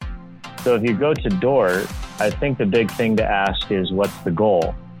So if you go to Dort, I think the big thing to ask is, what's the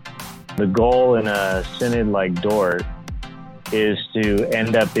goal? The goal in a synod like Dort is to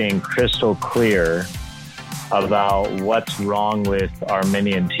end up being crystal clear about what's wrong with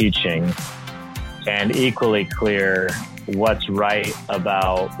Arminian teaching and equally clear what's right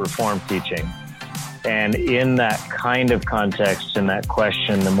about Reformed teaching. And in that kind of context, in that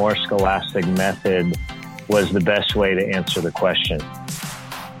question, the more scholastic method was the best way to answer the question.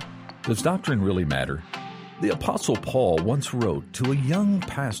 Does doctrine really matter? The Apostle Paul once wrote to a young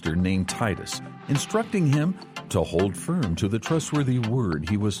pastor named Titus, instructing him to hold firm to the trustworthy word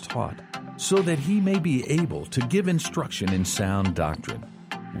he was taught, so that he may be able to give instruction in sound doctrine.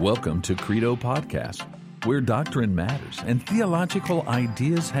 Welcome to Credo Podcast, where doctrine matters and theological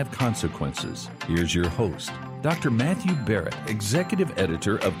ideas have consequences. Here's your host, Dr. Matthew Barrett, Executive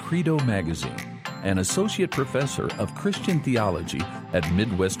Editor of Credo Magazine and Associate Professor of Christian Theology at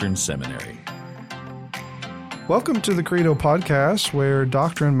Midwestern Seminary. Welcome to the Credo Podcast, where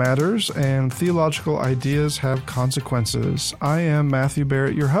doctrine matters and theological ideas have consequences. I am Matthew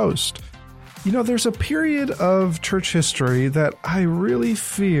Barrett, your host. You know, there's a period of church history that I really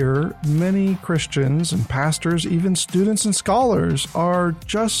fear many Christians and pastors, even students and scholars, are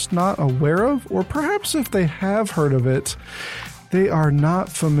just not aware of, or perhaps if they have heard of it, they are not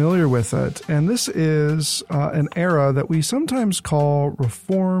familiar with it. And this is an era that we sometimes call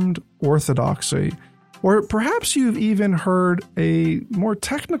Reformed Orthodoxy. Or perhaps you've even heard a more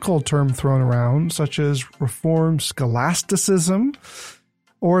technical term thrown around, such as Reformed Scholasticism,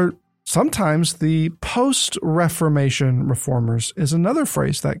 or sometimes the post-reformation reformers is another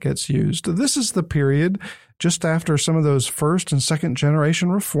phrase that gets used. This is the period just after some of those first and second generation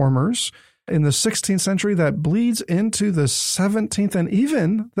reformers in the 16th century that bleeds into the 17th and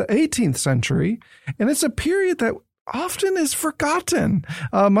even the 18th century. And it's a period that often is forgotten,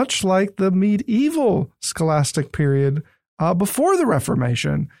 much like the medieval scholastic period before the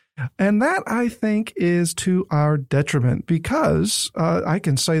Reformation. And that, I think, is to our detriment because I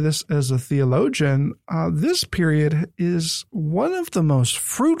can say this as a theologian, this period is one of the most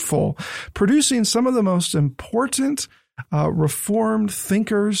fruitful, producing some of the most important Reformed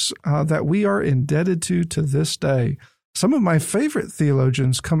thinkers that we are indebted to this day. Some of my favorite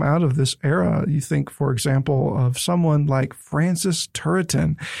theologians come out of this era. You think, for example, of someone like Francis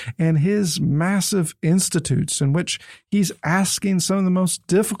Turretin and his massive institutes in which he's asking some of the most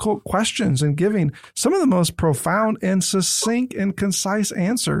difficult questions and giving some of the most profound and succinct and concise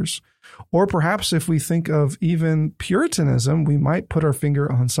answers. Or perhaps if we think of even Puritanism, we might put our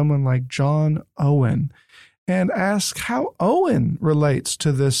finger on someone like John Owen and ask how Owen relates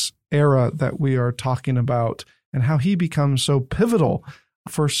to this era that we are talking about, and how he becomes so pivotal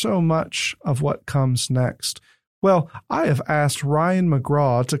for so much of what comes next. Well, I have asked Ryan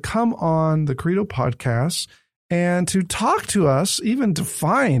McGraw to come on the Credo Podcast and to talk to us, even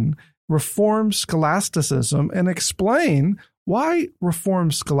define Reformed Scholasticism and explain why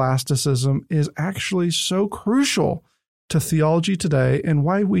Reformed Scholasticism is actually so crucial to theology today and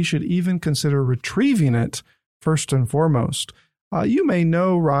why we should even consider retrieving it first and foremost. You may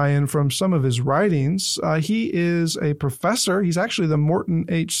know Ryan from some of his writings. He is a professor. He's actually the Morton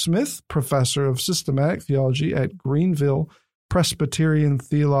H. Smith Professor of Systematic Theology at Greenville Presbyterian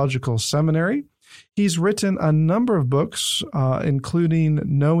Theological Seminary. He's written a number of books, including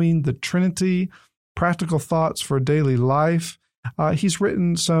Knowing the Trinity, Practical Thoughts for Daily Life. He's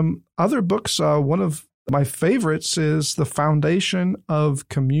written some other books. One of my favorites is The Foundation of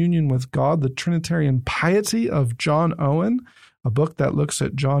Communion with God, the Trinitarian Piety of John Owen, a book that looks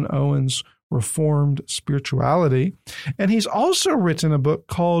at John Owen's Reformed spirituality. And he's also written a book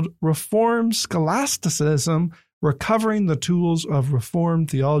called Reformed Scholasticism, Recovering the Tools of Reformed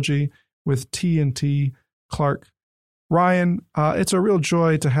Theology with T&T Clark. Ryan, it's a real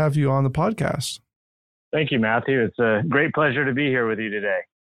joy to have you on the podcast. Thank you, Matthew. It's a great pleasure to be here with you today.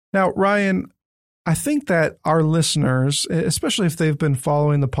 Now, Ryan, I think that our listeners, especially if they've been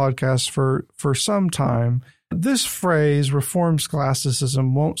following the podcast for some time, this phrase, Reformed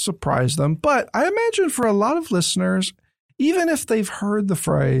Scholasticism, won't surprise them. But I imagine for a lot of listeners, even if they've heard the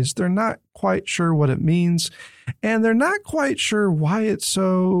phrase, they're not quite sure what it means. And they're not quite sure why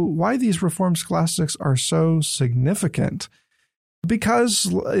these Reformed Scholastics are so significant. Because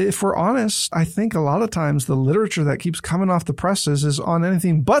if we're honest, I think a lot of times the literature that keeps coming off the presses is on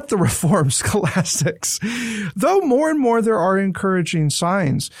anything but the Reformed Scholastics, though more and more there are encouraging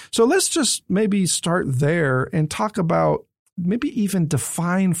signs. So let's just maybe start there and talk about, maybe even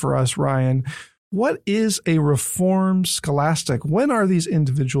define for us, Ryan, what is a Reformed Scholastic? When are these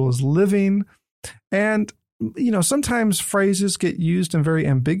individuals living? And sometimes phrases get used in very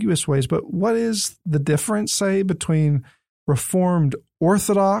ambiguous ways, but what is the difference, say, between Reformed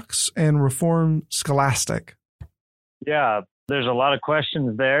Orthodox and Reformed Scholastic? Yeah, there's a lot of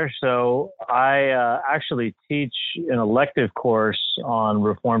questions there. So I actually teach an elective course on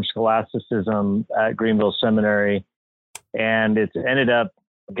Reformed Scholasticism at Greenville Seminary, and it's ended up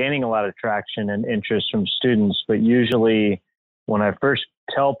gaining a lot of traction and interest from students. But usually when I first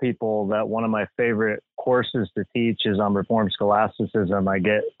tell people that one of my favorite courses to teach is on Reformed Scholasticism, I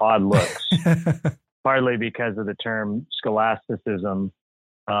get odd looks, partly because of the term scholasticism,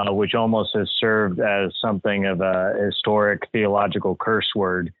 which almost has served as something of a historic theological curse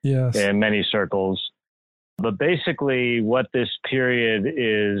word in many circles. But basically what this period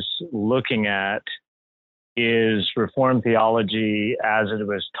is looking at is Reformed theology as it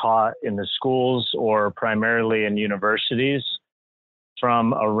was taught in the schools or primarily in universities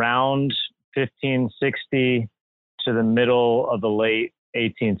from around 1560 to the middle of the late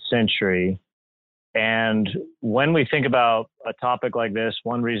 18th century. And when we think about a topic like this,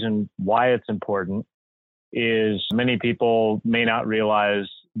 one reason why it's important is many people may not realize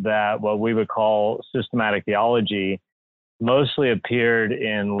that what we would call systematic theology mostly appeared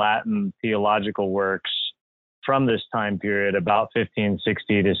in Latin theological works from this time period, about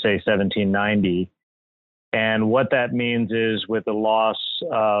 1560 to say 1790. And what that means is with the loss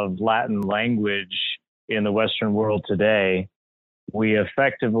of Latin language in the Western world today, we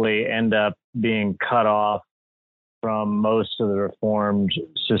effectively end up being cut off from most of the Reformed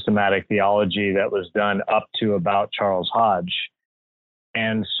systematic theology that was done up to about Charles Hodge.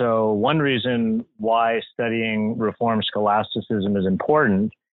 And so one reason why studying Reformed scholasticism is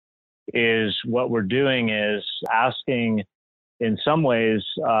important is what we're doing is asking, in some ways,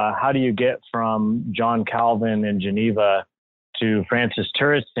 how do you get from John Calvin in Geneva to Francis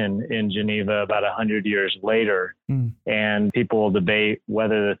Turretin in Geneva about 100 years later? And people will debate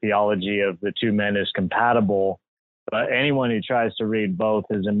whether the theology of the two men is compatible. But anyone who tries to read both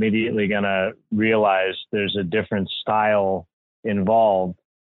is immediately going to realize there's a different style involved.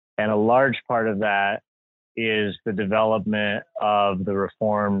 And a large part of that is the development of the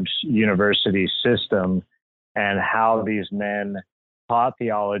Reformed university system and how these men taught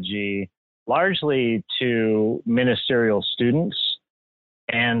theology largely to ministerial students.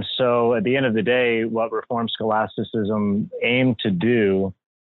 And so at the end of the day, what Reformed scholasticism aimed to do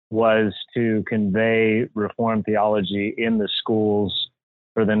was to convey Reformed theology in the schools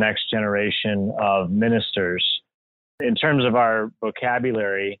for the next generation of ministers. In terms of our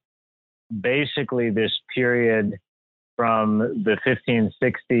vocabulary, basically this period from the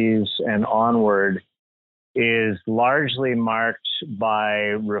 1560s and onward is largely marked by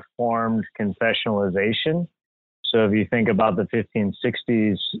Reformed confessionalization. So if you think about the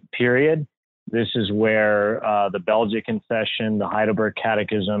 1560s period, this is where the Belgic Confession, the Heidelberg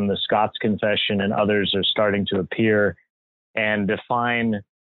Catechism, the Scots Confession, and others are starting to appear and define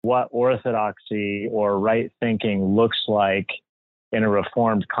what orthodoxy or right thinking looks like in a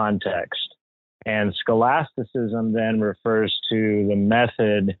Reformed context. And scholasticism then refers to the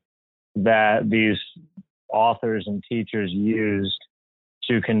method that these authors and teachers used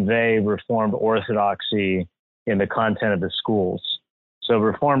to convey Reformed orthodoxy in the content of the schools. So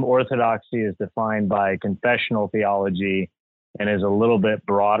Reformed orthodoxy is defined by confessional theology and is a little bit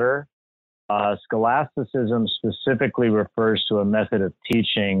broader. Scholasticism specifically refers to a method of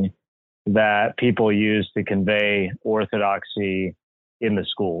teaching that people use to convey orthodoxy in the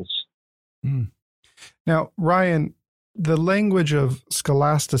schools. Now, Ryan, the language of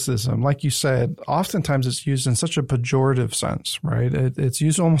scholasticism, like you said, oftentimes it's used in such a pejorative sense, right? It's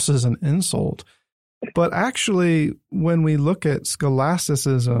used almost as an insult. But actually, when we look at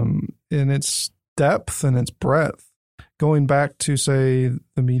scholasticism in its depth and its breadth, going back to, say,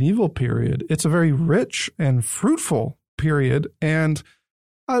 the medieval period, it's a very rich and fruitful period. And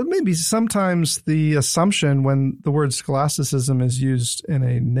maybe sometimes the assumption when the word scholasticism is used in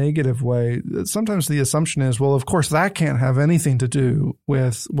a negative way, sometimes the assumption is, well, of course, that can't have anything to do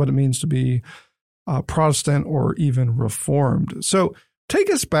with what it means to be Protestant or even Reformed. So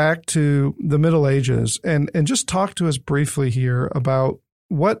take us back to the Middle Ages and just talk to us briefly here about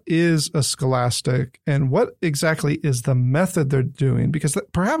what is a scholastic and what exactly is the method they're doing, because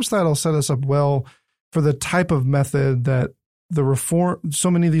perhaps that'll set us up well for the type of method that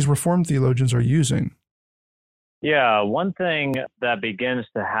so many of these Reformed theologians are using. Yeah, one thing that begins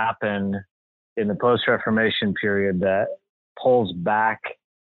to happen in the post-Reformation period that pulls back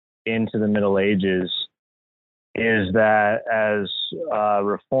into the Middle Ages is that as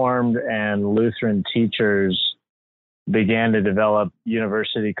Reformed and Lutheran teachers began to develop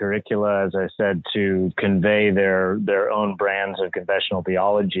university curricula, as I said, to convey their own brands of confessional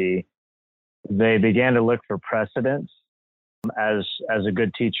theology. They began to look for precedents, as a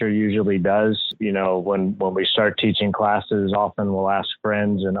good teacher usually does. When we start teaching classes, often we'll ask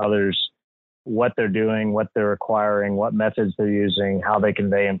friends and others what they're doing, what they're acquiring, what methods they're using, how they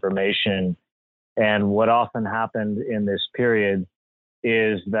convey information. And what often happened in this period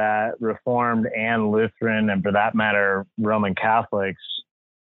is that Reformed and Lutheran, and for that matter, Roman Catholics,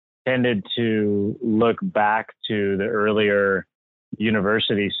 tended to look back to the earlier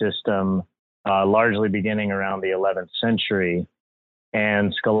university system, largely beginning around the 11th century.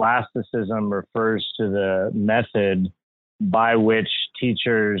 And scholasticism refers to the method by which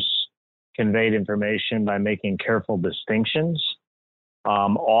teachers conveyed information by making careful distinctions.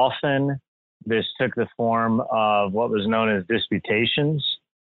 Often, this took the form of what was known as disputations,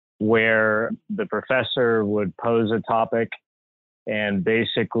 where the professor would pose a topic and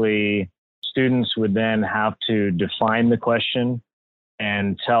basically students would then have to define the question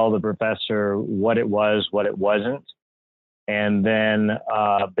and tell the professor what it was, what it wasn't. And then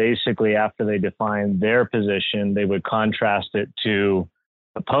basically after they defined their position, they would contrast it to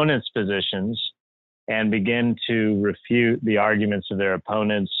opponents' positions and begin to refute the arguments of their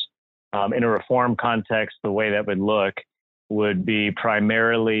opponents. In a Reformed context, the way that would look would be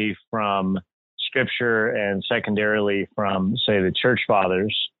primarily from Scripture and secondarily from, say, the Church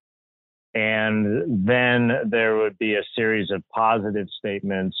Fathers. And then there would be a series of positive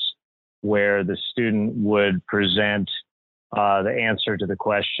statements where the student would present the answer to the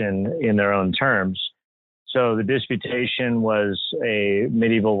question in their own terms. So the disputation was a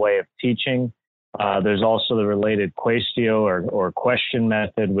medieval way of teaching. There's also the related quaestio or question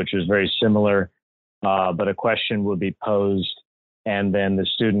method, which is very similar, but a question would be posed, and then the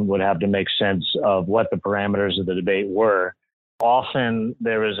student would have to make sense of what the parameters of the debate were. Often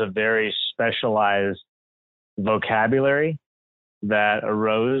there was a very specialized vocabulary that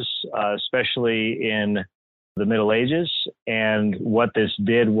arose, especially in the Middle Ages. And what this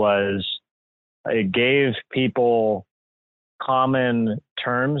did was it gave people common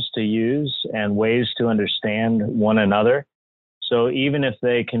terms to use and ways to understand one another. So even if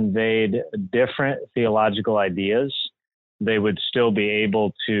they conveyed different theological ideas, they would still be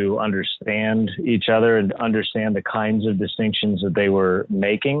able to understand each other and understand the kinds of distinctions that they were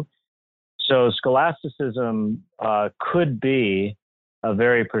making. So scholasticism could be a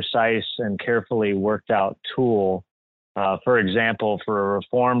very precise and carefully worked out tool, for example, for a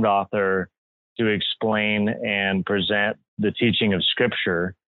Reformed author to explain and present the teaching of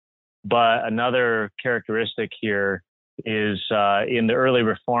Scripture. But another characteristic here is in the early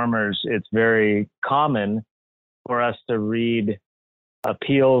Reformers, it's very common for us to read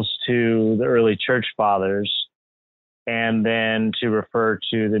appeals to the early Church Fathers and then to refer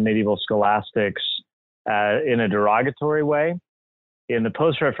to the medieval scholastics in a derogatory way. In the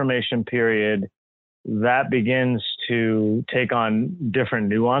post-Reformation period, that begins to take on different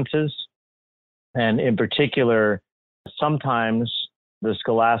nuances. And in particular, sometimes the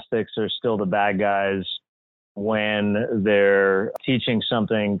scholastics are still the bad guys when they're teaching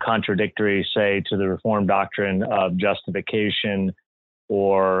something contradictory, say, to the Reformed doctrine of justification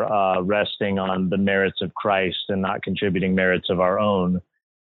or resting on the merits of Christ and not contributing merits of our own.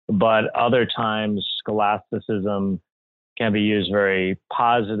 But other times, scholasticism can be used very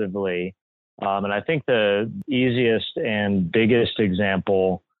positively. And I think the easiest and biggest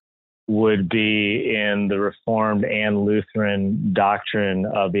example would be in the Reformed and Lutheran doctrine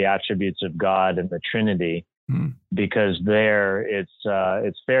of the attributes of God and the Trinity, because there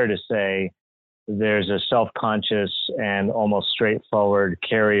it's fair to say there's a self-conscious and almost straightforward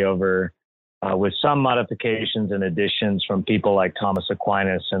carryover with some modifications and additions from people like Thomas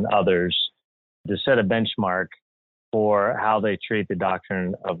Aquinas and others to set a benchmark for how they treat the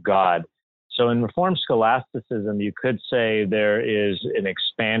doctrine of God. So in Reformed scholasticism, you could say there is an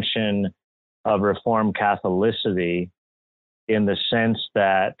expansion of Reformed Catholicity in the sense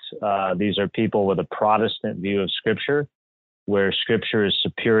that these are people with a Protestant view of Scripture, where Scripture is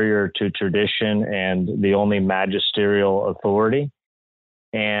superior to tradition and the only magisterial authority.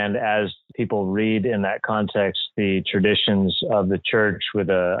 And as people read in that context the traditions of the church with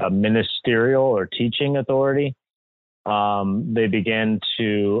a ministerial or teaching authority, they begin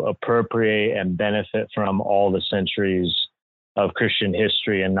to appropriate and benefit from all the centuries of Christian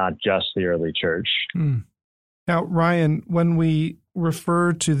history and not just the early church. Now, Ryan, when we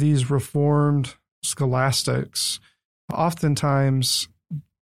refer to these Reformed scholastics, oftentimes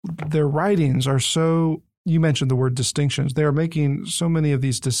their writings are so, you mentioned the word distinctions, they are making so many of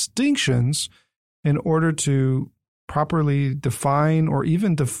these distinctions in order to properly define or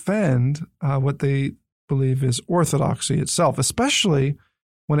even defend what they believe is orthodoxy itself, especially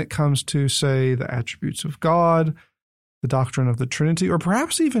when it comes to, say, the attributes of God, the doctrine of the Trinity, or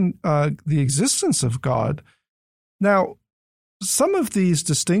perhaps even the existence of God. Now, some of these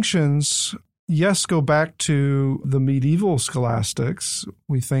distinctions, yes, go back to the medieval scholastics.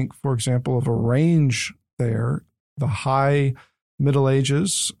 We think, for example, of a range there. The high Middle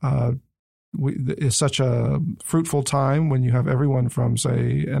Ages is such a fruitful time when you have everyone from,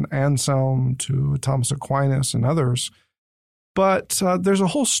 say, an Anselm to Thomas Aquinas and others. But there's a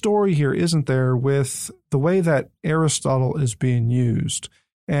whole story here, isn't there, with the way that Aristotle is being used.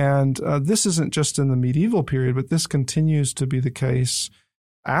 And this isn't just in the medieval period, but this continues to be the case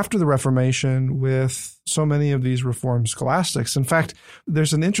after the Reformation with so many of these Reformed Scholastics. In fact,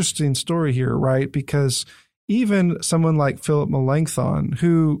 there's an interesting story here, right? Because even someone like Philip Melanchthon,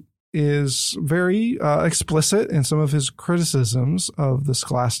 who is very explicit in some of his criticisms of the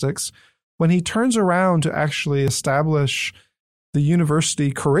Scholastics, when he turns around to actually establish the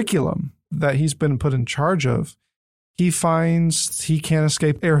university curriculum that he's been put in charge of, he finds he can't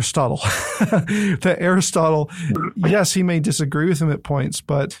escape Aristotle. That Aristotle, yes, he may disagree with him at points,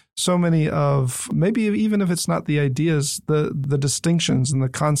 but so many of, maybe even if it's not the ideas, the distinctions and the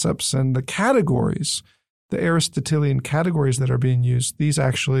concepts and the categories, the Aristotelian categories that are being used, these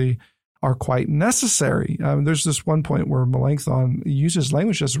actually are quite necessary. There's this one point where Melanchthon uses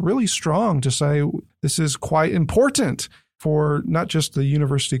language that's really strong to say this is quite important for not just the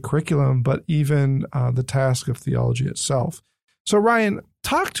university curriculum, but even the task of theology itself. So Ryan,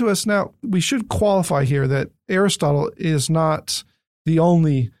 talk to us now. We should qualify here that Aristotle is not the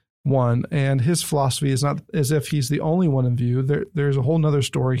only one, and his philosophy is not as if he's the only one in view. There's a whole nother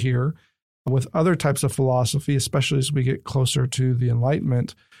story here with other types of philosophy, especially as we get closer to the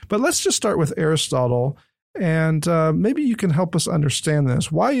Enlightenment. But let's just start with Aristotle, and maybe you can help us understand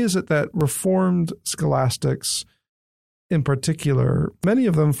this. Why is it that Reformed Scholastics in particular, many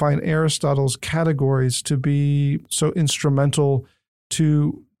of them find Aristotle's categories to be so instrumental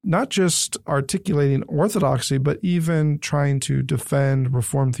to not just articulating orthodoxy, but even trying to defend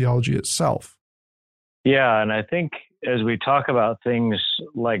Reformed theology itself? Yeah, and I think as we talk about things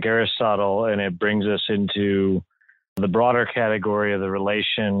like Aristotle, and it brings us into the broader category of the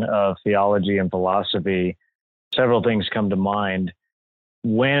relation of theology and philosophy, several things come to mind.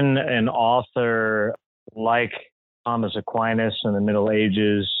 When an author like Thomas Aquinas in the Middle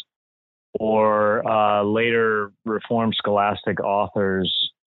Ages, or later Reformed Scholastic authors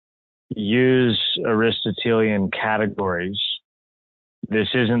use Aristotelian categories, this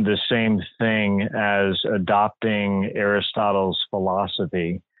isn't the same thing as adopting Aristotle's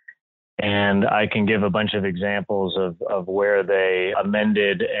philosophy. And I can give a bunch of examples of where they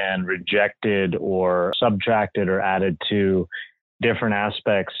amended and rejected or subtracted or added to different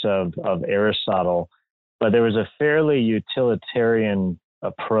aspects of Aristotle. But there was a fairly utilitarian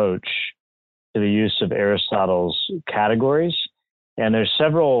approach to the use of Aristotle's categories. And there's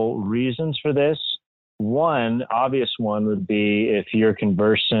several reasons for this. One obvious one would be if you're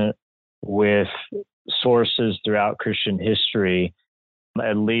conversant with sources throughout Christian history,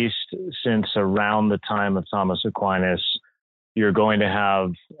 at least since around the time of Thomas Aquinas, you're going to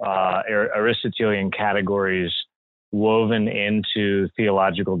have Aristotelian categories woven into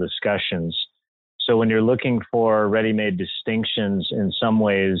theological discussions. So when you're looking for ready-made distinctions, in some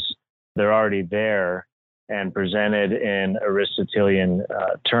ways, they're already there and presented in Aristotelian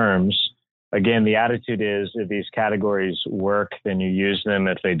terms. Again, the attitude is if these categories work, then you use them.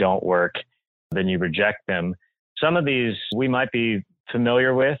 If they don't work, then you reject them. Some of these we might be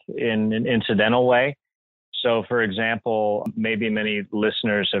familiar with in an incidental way. So, for example, maybe many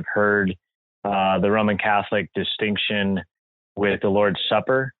listeners have heard the Roman Catholic distinction with the Lord's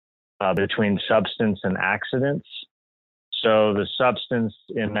Supper between substance and accidents. So the substance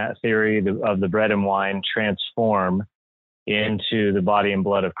in that theory of the bread and wine transform into the body and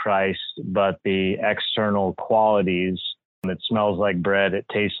blood of Christ, but the external qualities, it smells like bread, it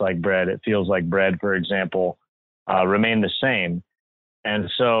tastes like bread, it feels like bread, for example, remain the same. And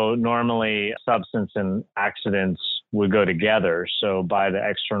so normally substance and accidents would go together. So by the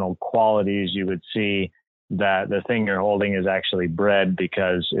external qualities, you would see that the thing you're holding is actually bread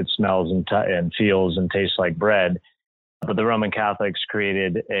because it smells and feels and tastes like bread. But the Roman Catholics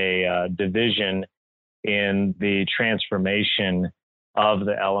created a division in the transformation of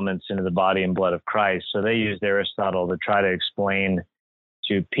the elements into the body and blood of Christ. So they used Aristotle to try to explain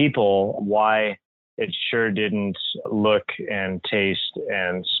to people why it sure didn't look and taste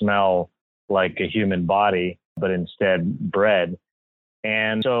and smell like a human body, but instead bread.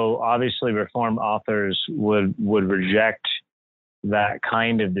 And so obviously Reformed authors would reject that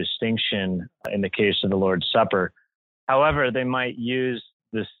kind of distinction in the case of the Lord's Supper. However, they might use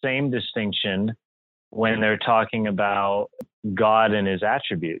the same distinction when they're talking about God and his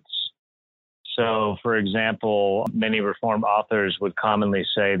attributes. So, for example, many Reformed authors would commonly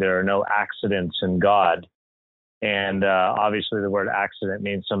say there are no accidents in God. And obviously the word accident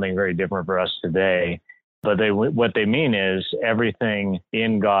means something very different for us today. But what they mean is everything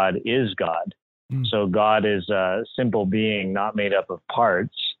in God is God. So God is a simple being, not made up of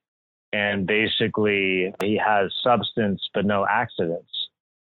parts. And basically, he has substance, but no accidents.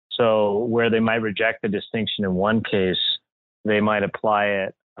 So where they might reject the distinction in one case, they might apply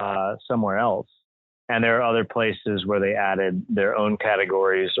it somewhere else. And there are other places where they added their own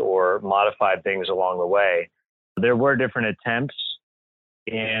categories or modified things along the way. There were different attempts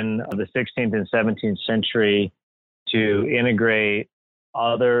in the 16th and 17th century to integrate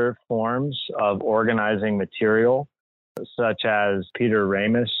other forms of organizing material, such as Peter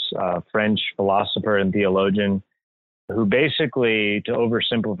Ramus, a French philosopher and theologian, who basically, to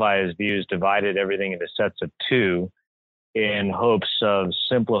oversimplify his views, divided everything into sets of two in hopes of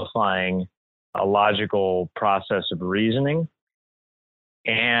simplifying a logical process of reasoning.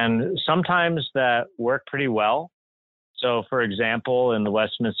 And sometimes that worked pretty well. So, for example, in the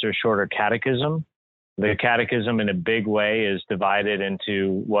Westminster Shorter Catechism, the catechism in a big way is divided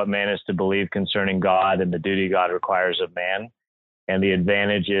into what man is to believe concerning God and the duty God requires of man. And the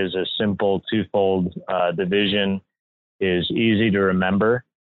advantage is a simple twofold division is easy to remember,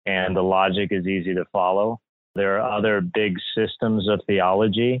 and the logic is easy to follow. There are other big systems of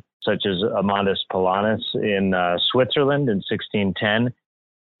theology, such as Amandus Paulinus in Switzerland in 1610,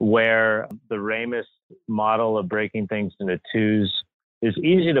 where the Ramus model of breaking things into twos is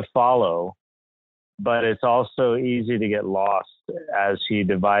easy to follow, but it's also easy to get lost as he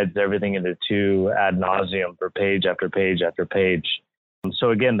divides everything into two ad nauseum for page after page after page.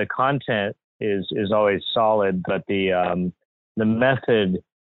 So again, the content is always solid, but the method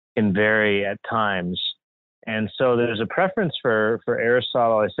can vary at times. And so there's a preference for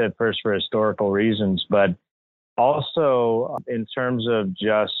Aristotle, I said first for historical reasons, but also in terms of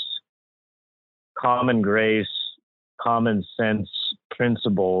just common grace, common sense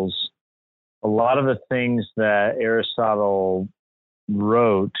principles. A lot of the things that Aristotle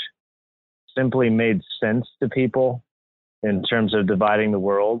wrote simply made sense to people in terms of dividing the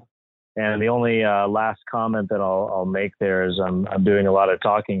world. And the only last comment that I'll make there, as I'm doing a lot of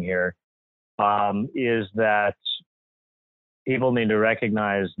talking here, is that people need to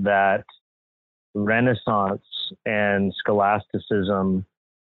recognize that Renaissance and Scholasticism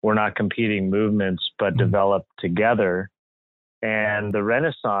were not competing movements, but developed together. And the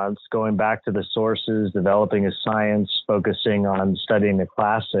Renaissance, going back to the sources, developing a science, focusing on studying the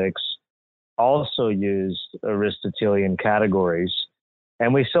classics, also used Aristotelian categories.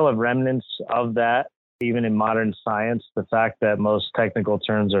 And we still have remnants of that, even in modern science. The fact that most technical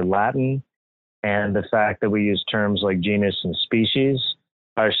terms are Latin and the fact that we use terms like genus and species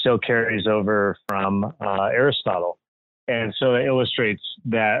still carries over from Aristotle. And so it illustrates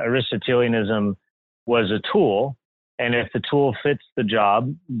that Aristotelianism was a tool. And if the tool fits the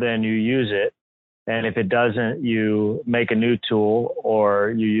job, then you use it. And if it doesn't, you make a new tool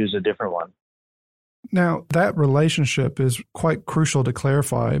or you use a different one. Now, that relationship is quite crucial to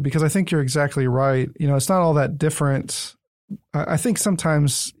clarify, because I think you're exactly right. You know, it's not all that different. I think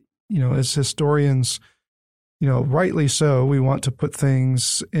sometimes, you know, as historians, you know, rightly so, we want to put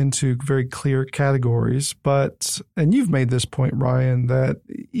things into very clear categories. But, and you've made this point, Ryan, that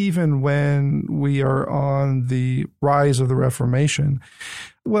even when we are on the rise of the Reformation,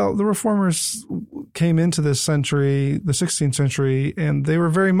 well, the Reformers came into this century, the 16th century, and they were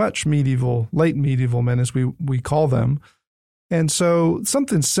very much medieval, late medieval men, as we call them. And so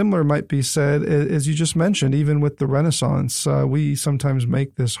something similar might be said, as you just mentioned, even with the Renaissance. We sometimes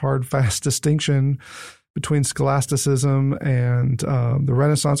make this hard, fast distinction between scholasticism and the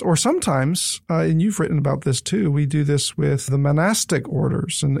Renaissance, or sometimes, and you've written about this too, we do this with the monastic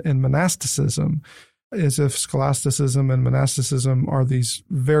orders and monasticism, as if scholasticism and monasticism are these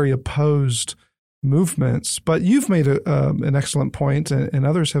very opposed movements. But you've made an excellent point, and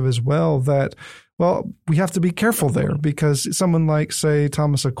others have as well, that, well, we have to be careful there, because someone like, say,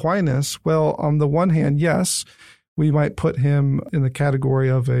 Thomas Aquinas, well, on the one hand, yes, we might put him in the category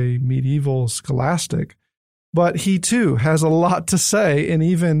of a medieval scholastic, but he too has a lot to say, and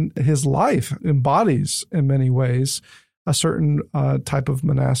even his life embodies, in many ways, a certain type of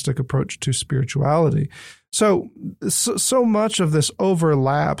monastic approach to spirituality. So much of this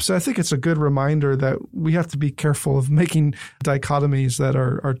overlaps. I think it's a good reminder that we have to be careful of making dichotomies that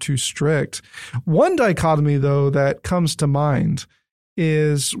are too strict. One dichotomy, though, that comes to mind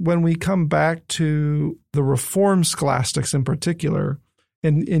is when we come back to the Reformed Scholastics in particular,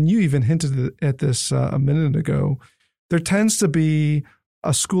 and you even hinted at this a minute ago, there tends to be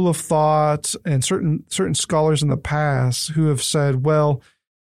a school of thought and certain scholars in the past who have said, well,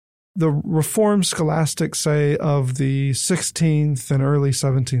 the Reformed Scholastics say of the 16th and early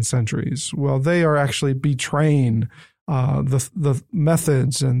 17th centuries, well, they are actually betraying the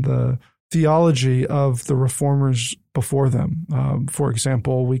methods and the theology of the reformers before them. For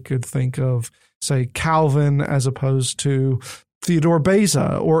example, we could think of, say, Calvin as opposed to Theodore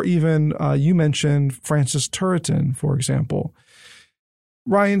Beza, or even you mentioned Francis Turretin, for example.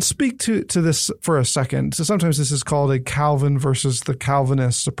 Ryan, speak to this for a second. So sometimes this is called a Calvin versus the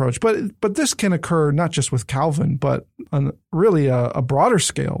Calvinist approach, but this can occur not just with Calvin, but on really a broader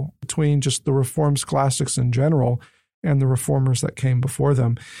scale between just the Reformed Scholastics in general and the reformers that came before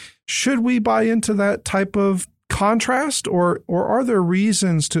them. Should we buy into that type of contrast, or are there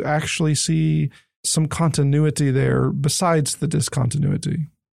reasons to actually see some continuity there besides the discontinuity?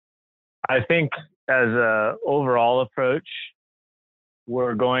 I think as an overall approach,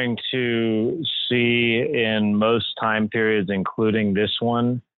 we're going to see in most time periods, including this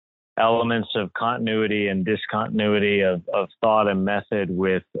one, elements of continuity and discontinuity of thought and method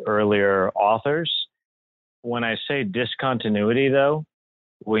with earlier authors. When I say discontinuity, though,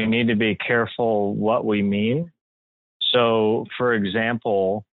 we need to be careful what we mean. So, for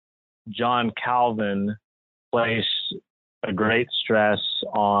example, John Calvin placed a great stress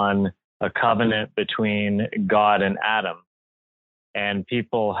on a covenant between God and Adam. And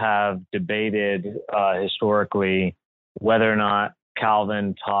people have debated historically whether or not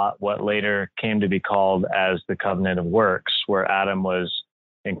Calvin taught what later came to be called as the covenant of works, where Adam was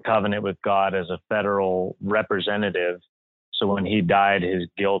in covenant with God as a federal representative. So when he died, his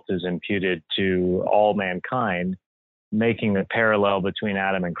guilt is imputed to all mankind, making the parallel between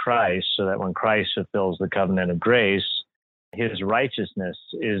Adam and Christ, so that when Christ fulfills the covenant of grace, his righteousness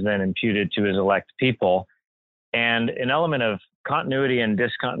is then imputed to his elect people. And an element of continuity and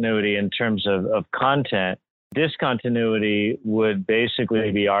discontinuity in terms of content, discontinuity would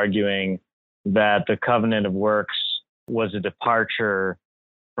basically be arguing that the covenant of works was a departure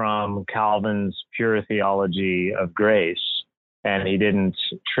from Calvin's pure theology of grace, and he didn't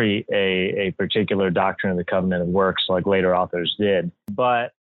treat a particular doctrine of the covenant of works like later authors did.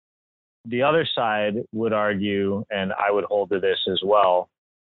 But the other side would argue, and I would hold to this as well,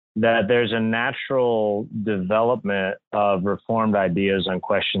 that there's a natural development of Reformed ideas on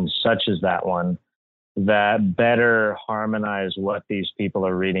questions such as that one that better harmonize what these people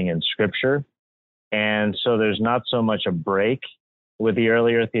are reading in Scripture. And so there's not so much a break with the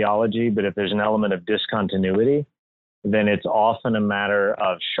earlier theology, but if there's an element of discontinuity, then it's often a matter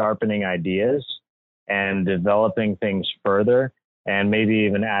of sharpening ideas and developing things further, and maybe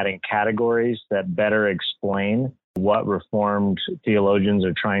even adding categories that better explain what Reformed theologians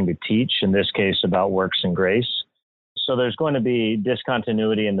are trying to teach, in this case about works and grace. So there's going to be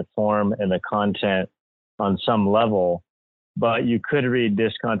discontinuity in the form and the content on some level, but you could read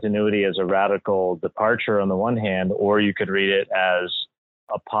discontinuity as a radical departure on the one hand, or you could read it as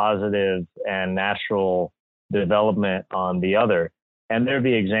a positive and natural development on the other. And there'd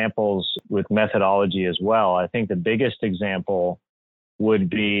be examples with methodology as well. I think the biggest example would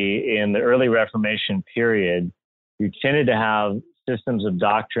be in the early Reformation period. You tended to have systems of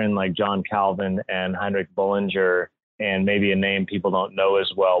doctrine like John Calvin and Heinrich Bullinger, and maybe a name people don't know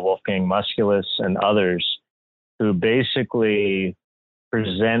as well, Wolfgang Musculus and others, who basically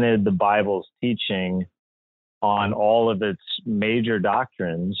presented the Bible's teaching on all of its major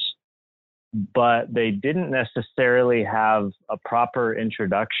doctrines, but they didn't necessarily have a proper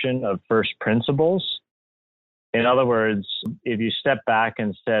introduction of first principles. In other words, if you step back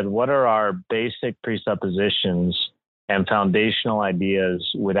and said, what are our basic presuppositions and foundational ideas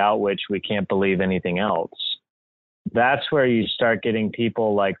without which we can't believe anything else? That's where you start getting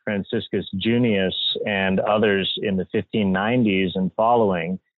people like Franciscus Junius and others in the 1590s and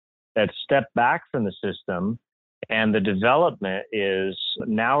following that step back from the system. And the development is,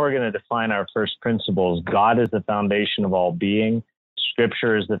 now we're going to define our first principles. God is the foundation of all being.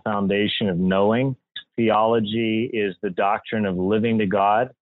 Scripture is the foundation of knowing. Theology is the doctrine of living to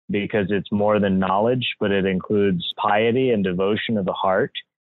God, because it's more than knowledge, but it includes piety and devotion of the heart.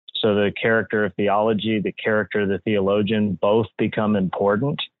 So the character of theology, the character of the theologian, both become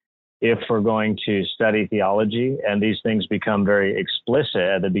important. if we're going to study theology, and these things become very explicit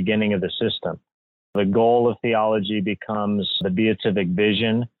at the beginning of the system. The goal of theology becomes the beatific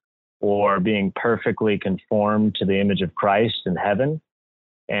vision, or being perfectly conformed to the image of Christ in heaven.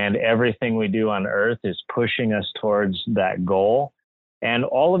 And everything we do on earth is pushing us towards that goal. And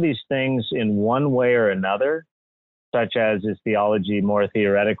all of these things in one way or another, such as, is theology more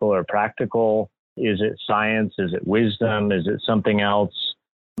theoretical or practical? Is it science? Is it wisdom? Is it something else?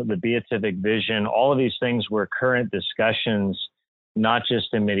 The beatific vision, all of these things were current discussions, not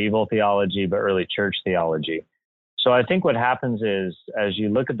just in medieval theology, but early church theology. So I think what happens is, as you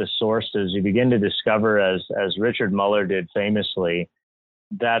look at the sources, you begin to discover, as Richard Muller did famously,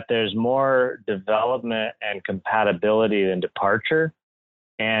 that there's more development and compatibility than departure.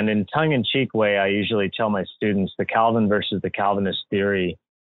 And in tongue-in-cheek way, I usually tell my students the Calvin versus the Calvinist theory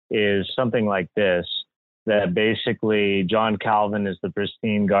is something like this, that basically John Calvin is the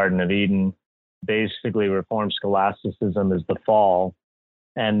pristine Garden of Eden, basically Reformed Scholasticism is the fall,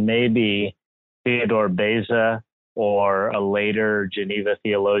 and maybe Theodore Beza or a later Geneva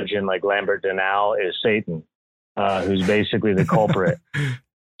theologian like Lambert Denau is Satan, who's basically the culprit.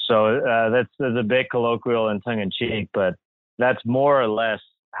 So that's a bit colloquial and tongue-in-cheek, but that's more or less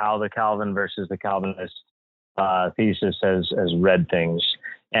how the Calvin versus the Calvinist thesis has read things.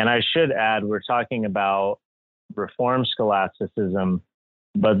 And I should add, we're talking about Reformed Scholasticism,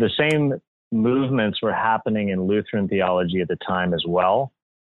 but the same movements were happening in Lutheran theology at the time as well.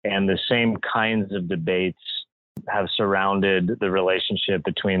 And the same kinds of debates have surrounded the relationship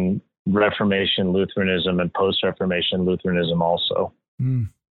between Reformation Lutheranism and post-Reformation Lutheranism also.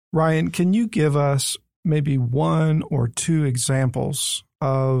 Ryan, can you give us maybe one or two examples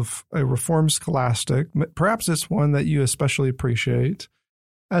of a Reformed Scholastic, perhaps it's one that you especially appreciate,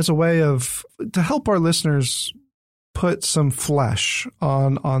 as a way to help our listeners put some flesh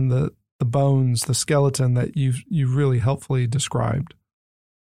on the bones, the skeleton that you really helpfully described?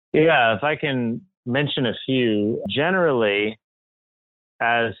 Yeah, if I can mention a few. Generally,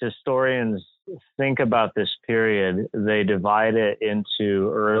 as historians think about this period, they divide it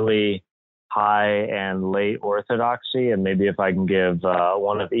into early, high, and late Orthodoxy, and maybe if I can give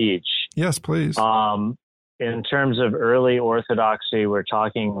one of each. Yes, please. In terms of early Orthodoxy, we're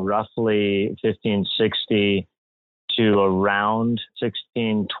talking roughly 1560 to around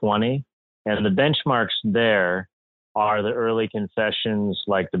 1620. And the benchmarks there are the early confessions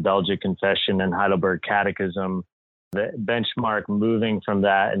like the Belgic Confession and Heidelberg Catechism. The benchmark moving from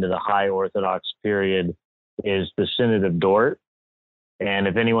that into the high Orthodox period is the Synod of Dort. And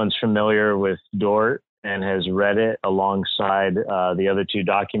if anyone's familiar with Dort and has read it alongside the other two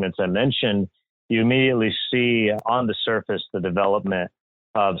documents I mentioned, you immediately see on the surface the development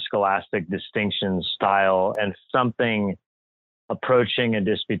of scholastic distinction, style, and something approaching a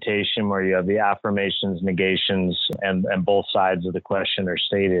disputation where you have the affirmations, negations, and both sides of the question are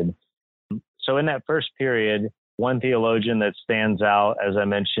stated. So in that first period, one theologian that stands out, as I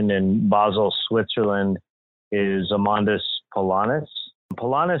mentioned, in Basel, Switzerland, is Amandus Paulinus.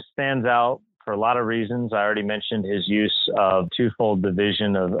 Paulinus stands out for a lot of reasons. I already mentioned his use of twofold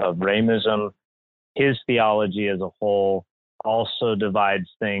division of Ramism. His theology as a whole also divides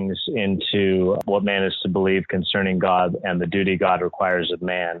things into what man is to believe concerning God and the duty God requires of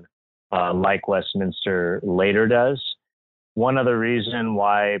man, like Westminster later does. One other reason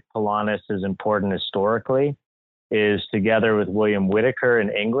why Paulinus is important historically is, together with William Whitaker in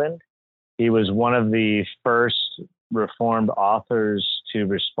England, he was one of the first Reformed authors to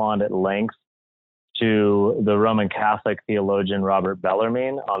respond at length to the Roman Catholic theologian Robert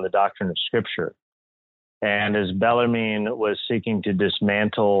Bellarmine on the doctrine of Scripture. And as Bellarmine was seeking to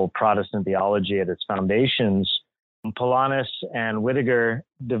dismantle Protestant theology at its foundations, Paulinus and Whitaker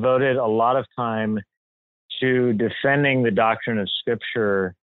devoted a lot of time to defending the doctrine of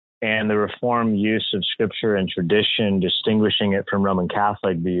Scripture and the Reformed use of Scripture and tradition, distinguishing it from Roman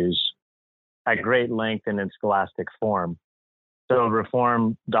Catholic views at great length and in scholastic form. So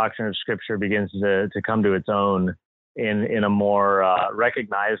Reformed doctrine of Scripture begins to come to its own in a more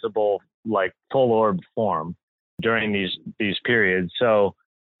recognizable, like full-orbed form during these periods. So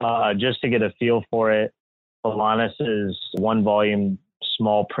just to get a feel for it, Paulinus's one-volume,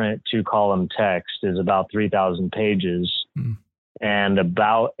 small print, two-column text is about 3,000 pages, and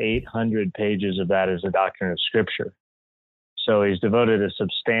about 800 pages of that is the doctrine of Scripture. So he's devoted a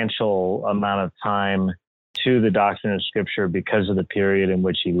substantial amount of time to the doctrine of Scripture because of the period in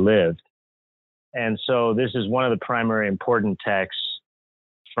which he lived. And so this is one of the primary important texts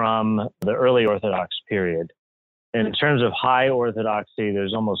from the early Orthodox period. In terms of high Orthodoxy,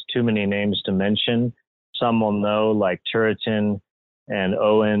 there's almost too many names to mention. Some will know, like Turretin and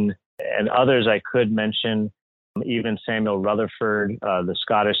Owen And others I could mention, even Samuel Rutherford, the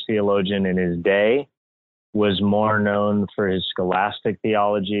Scottish theologian in his day, was more known for his scholastic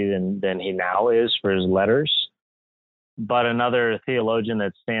theology than he now is for his letters. But another theologian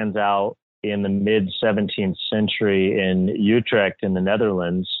that stands out in the mid-17th century in Utrecht in the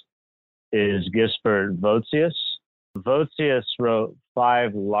Netherlands is Gisbert Voetius. Voetius wrote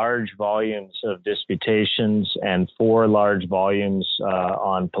 5 large volumes of disputations and 4 large volumes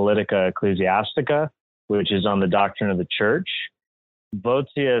on Politica Ecclesiastica, which is on the doctrine of the church.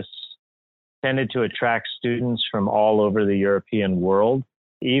 Voetius tended to attract students from all over the European world.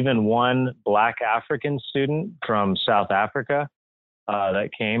 Even one Black African student from South Africa that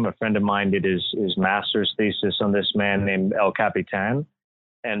came, a friend of mine did his master's thesis on this man named El Capitan.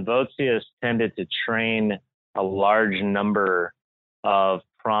 And Voetius tended to train a large number of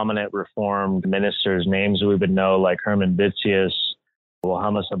prominent Reformed ministers, names we would know like Herman Vitzius,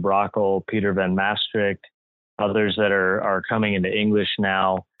 Johannes Abrakel, Peter van Maastricht, others that are coming into English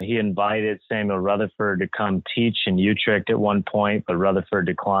now. He invited Samuel Rutherford to come teach in Utrecht at one point, but Rutherford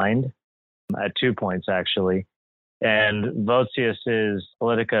declined at 2 points, actually. And Voetius's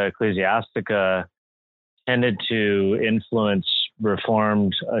Politica Ecclesiastica tended to influence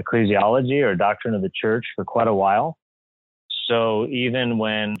Reformed ecclesiology or doctrine of the church for quite a while. So even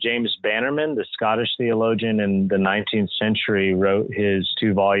when James Bannerman, the Scottish theologian in the 19th century, wrote his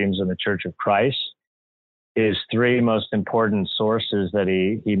 2 volumes on the Church of Christ, his 3 most important sources that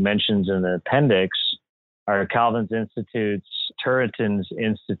he mentions in the appendix are Calvin's Institutes, Turretin's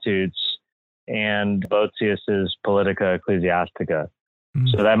Institutes, and Voetius's Politica Ecclesiastica. Mm-hmm.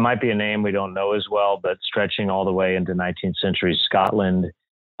 So that might be a name we don't know as well, but stretching all the way into 19th century Scotland,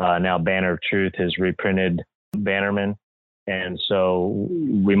 now Banner of Truth has reprinted Bannerman. And so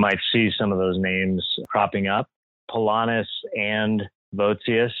we might see some of those names cropping up. Paulinus and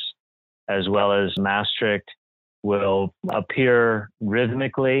Voetius, as well as Maastricht, will appear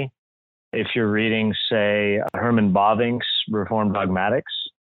rhythmically if you're reading, say, Herman Bavinck's Reformed Dogmatics.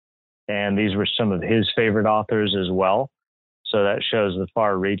 And these were some of his favorite authors as well. So that shows the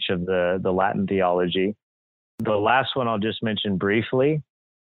far reach of the Latin theology. The last one I'll just mention briefly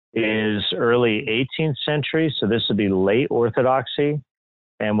is early 18th century. So this would be late Orthodoxy.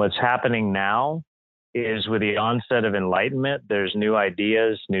 And what's happening now is with the onset of Enlightenment, there's new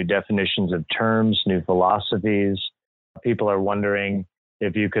ideas, new definitions of terms, new philosophies. People are wondering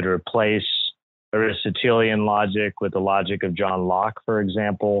if you could replace Aristotelian logic with the logic of John Locke, for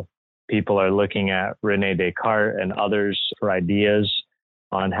example. People are looking at René Descartes and others for ideas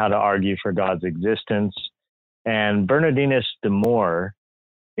on how to argue for God's existence. And Bernardinus de Moor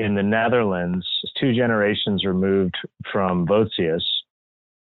in the Netherlands, 2 generations removed from Voetius,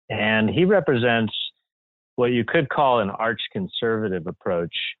 and he represents what you could call an arch-conservative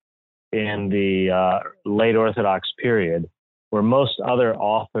approach in the late Orthodox period, where most other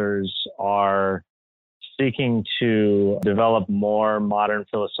authors are seeking to develop more modern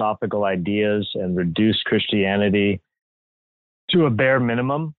philosophical ideas and reduce Christianity to a bare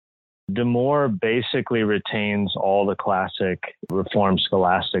minimum. De Moor basically retains all the classic Reformed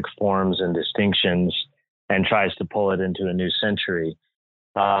scholastic forms and distinctions and tries to pull it into a new century.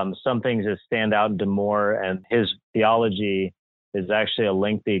 Some things that stand out in De Moor, and his theology is actually a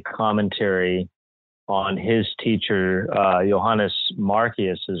lengthy commentary on his teacher, Johannes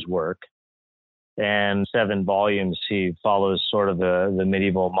Marcius's work. And 7 volumes, he follows sort of the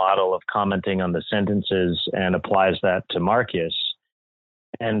medieval model of commenting on the sentences and applies that to Marcius.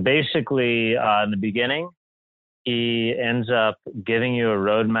 And basically, in the beginning, he ends up giving you a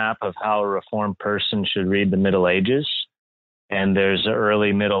roadmap of how a Reformed person should read the Middle Ages. And there's an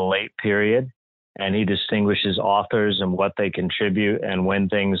early, middle, late period. And he distinguishes authors and what they contribute and when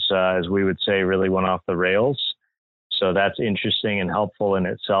things, as we would say, really went off the rails. So that's interesting and helpful in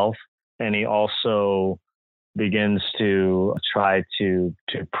itself. And he also begins to try to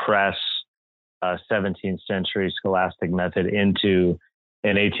press a 17th century scholastic method into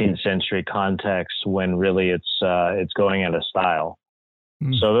an 18th century context when really it's going out of style.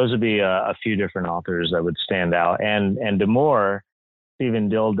 Mm. So those would be a few different authors that would stand out. And De Moor, Stephen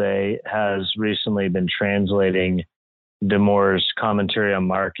Dilday, has recently been translating De Moor's commentary on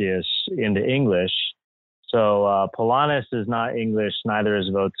Marcius into English. So Paulinus is not English, neither is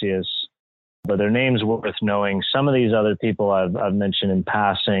Voetius, but their names worth knowing. Some of these other people I've mentioned in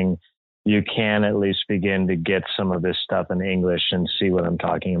passing, you can at least begin to get some of this stuff in English and see what I'm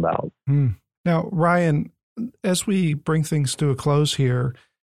talking about. Now, Ryan, as we bring things to a close here,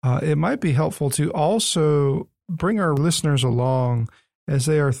 it might be helpful to also bring our listeners along as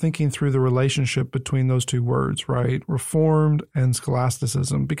they are thinking through the relationship between those two words, right? Reformed and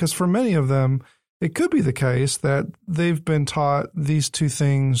Scholasticism. Because for many of them, it could be the case that they've been taught these two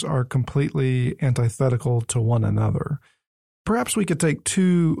things are completely antithetical to one another. Perhaps we could take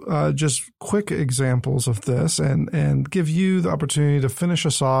two just quick examples of this and give you the opportunity to finish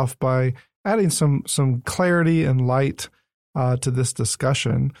us off by adding some clarity and light to this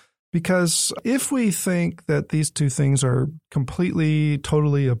discussion. Because if we think that these two things are completely,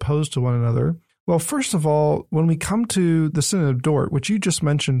 totally opposed to one another, well, first of all, when we come to the Synod of Dort, which you just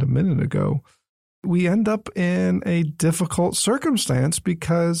mentioned a minute ago, we end up in a difficult circumstance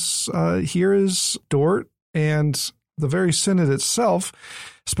because here is Dort and the very Synod itself,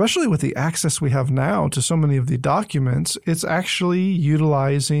 especially with the access we have now to so many of the documents, it's actually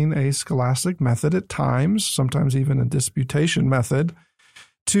utilizing a scholastic method at times, sometimes even a disputation method,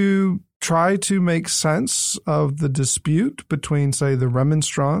 to try to make sense of the dispute between, say, the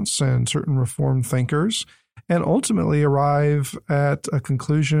Remonstrants and certain Reformed thinkers, and ultimately arrive at a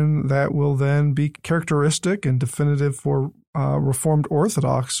conclusion that will then be characteristic and definitive for Reformed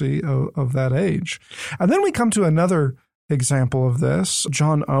Orthodoxy of that age. And then we come to another example of this,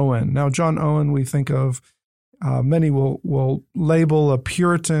 John Owen. Now, John Owen, we think of, many will label a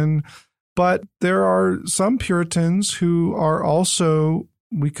Puritan, but there are some Puritans who are also,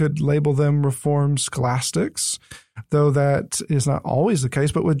 we could label them Reformed Scholastics, though that is not always the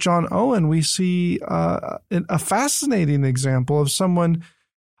case. But with John Owen, we see a fascinating example of someone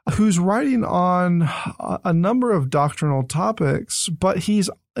who's writing on a number of doctrinal topics, but he's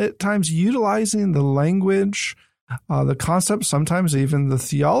at times utilizing the language, the concept, sometimes even the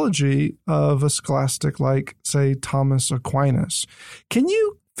theology of a scholastic like, say, Thomas Aquinas. Can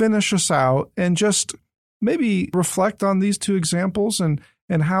you finish us out and just maybe reflect on these two examples and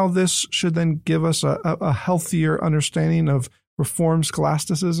how this should then give us a healthier understanding of Reformed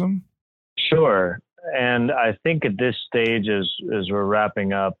Scholasticism? Sure. And I think at this stage, as we're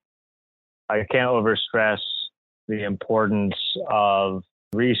wrapping up, I can't overstress the importance of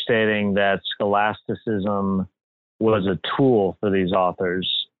restating that scholasticism was a tool for these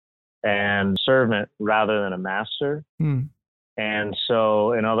authors and servant rather than a master. And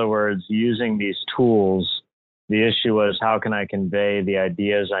so, in other words, using these tools, the issue was, how can I convey the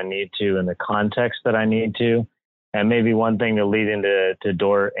ideas I need to in the context that I need to? And maybe one thing to lead into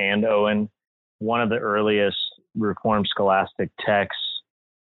Dort and Owen, one of the earliest Reformed scholastic texts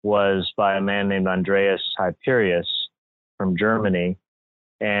was by a man named Andreas Hyperius from Germany,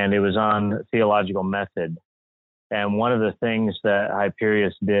 and it was on theological method. And one of the things that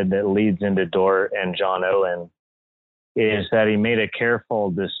Hyperius did that leads into Dort and John Owen is that he made a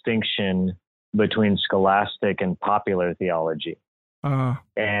careful distinction between scholastic and popular theology.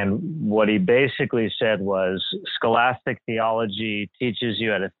 And what he basically said was, scholastic theology teaches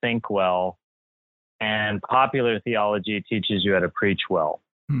you how to think well, and popular theology teaches you how to preach well.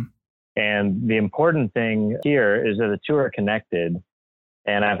 And the important thing here is that the two are connected.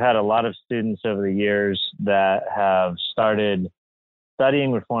 And I've had a lot of students over the years that have started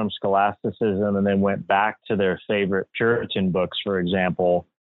studying Reformed Scholasticism and then went back to their favorite Puritan books, for example,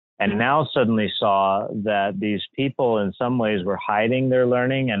 and now suddenly saw that these people in some ways were hiding their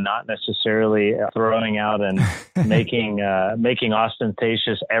learning and not necessarily throwing out and making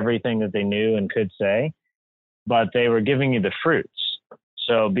ostentatious everything that they knew and could say, but they were giving you the fruits.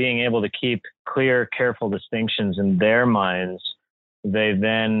 So being able to keep clear, careful distinctions in their minds, they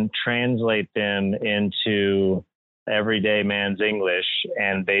then translate them into everyday man's English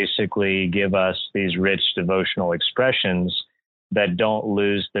and basically give us these rich devotional expressions that don't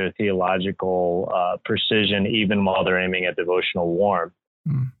lose their theological precision even while they're aiming at devotional warmth.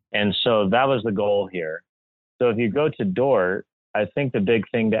 And so that was the goal here. So if you go to Dort, I think the big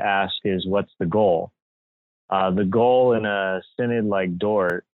thing to ask is, what's the goal? The goal in a synod like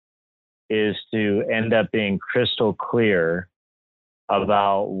Dort is to end up being crystal clear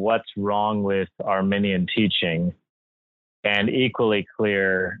about what's wrong with Arminian teaching, and equally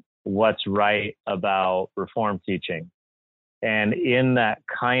clear what's right about Reformed teaching. And in that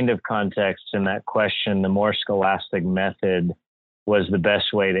kind of context, in that question, the more scholastic method was the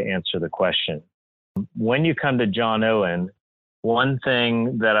best way to answer the question. When you come to John Owen, one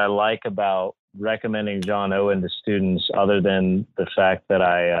thing that I like about recommending John Owen to students, other than the fact that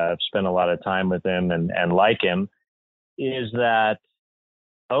I spent a lot of time with him and like him, is that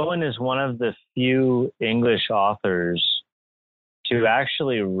Owen is one of the few English authors to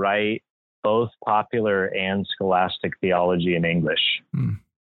actually write both popular and scholastic theology in English.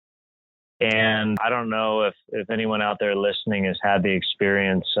 And I don't know if anyone out there listening has had the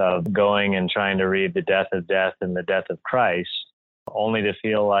experience of going and trying to read The Death of Death and The Death of Christ, only to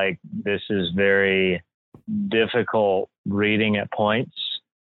feel like this is very difficult reading at points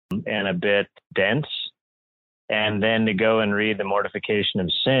and a bit dense. And then to go and read the mortification of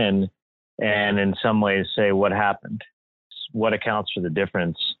sin and in some ways say, what happened? What accounts for the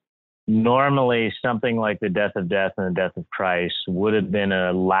difference? Normally, something like the death of death and the death of Christ would have been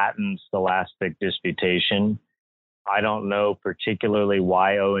a Latin scholastic disputation. I don't know particularly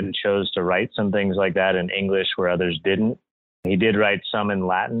why Owen chose to write some things like that in English where others didn't. He did write some in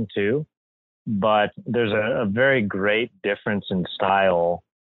Latin too, but there's a very great difference in style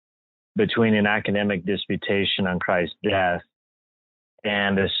between an academic disputation on Christ's death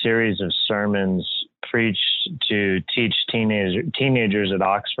and a series of sermons preached to teach teenagers at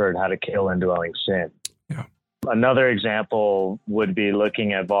Oxford how to kill indwelling sin. Yeah. Another example would be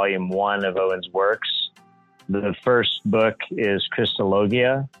looking at volume 1 of Owen's works. The first book is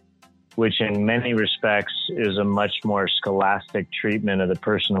Christologia, which in many respects is a much more scholastic treatment of the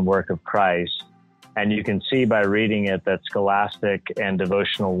person and work of Christ. And you can see by reading it that scholastic and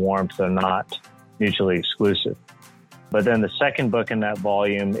devotional warmth are not mutually exclusive. But then the second book in that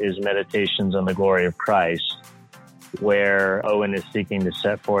volume is Meditations on the Glory of Christ, where Owen is seeking to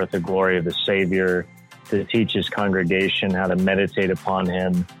set forth the glory of the Savior, to teach his congregation how to meditate upon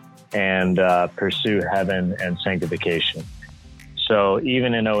him and pursue heaven and sanctification. So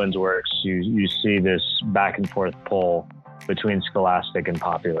even in Owen's works, you see this back and forth pull between scholastic and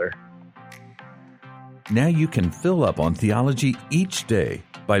popular. Now you can fill up on theology each day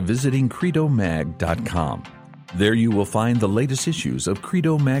by visiting credomag.com. There you will find the latest issues of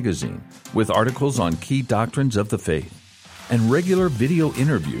Credo magazine with articles on key doctrines of the faith and regular video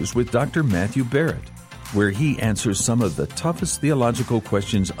interviews with Dr. Matthew Barrett, where he answers some of the toughest theological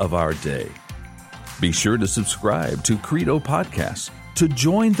questions of our day. Be sure to subscribe to Credo Podcasts to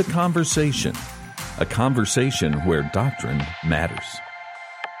join the conversation, a conversation where doctrine matters.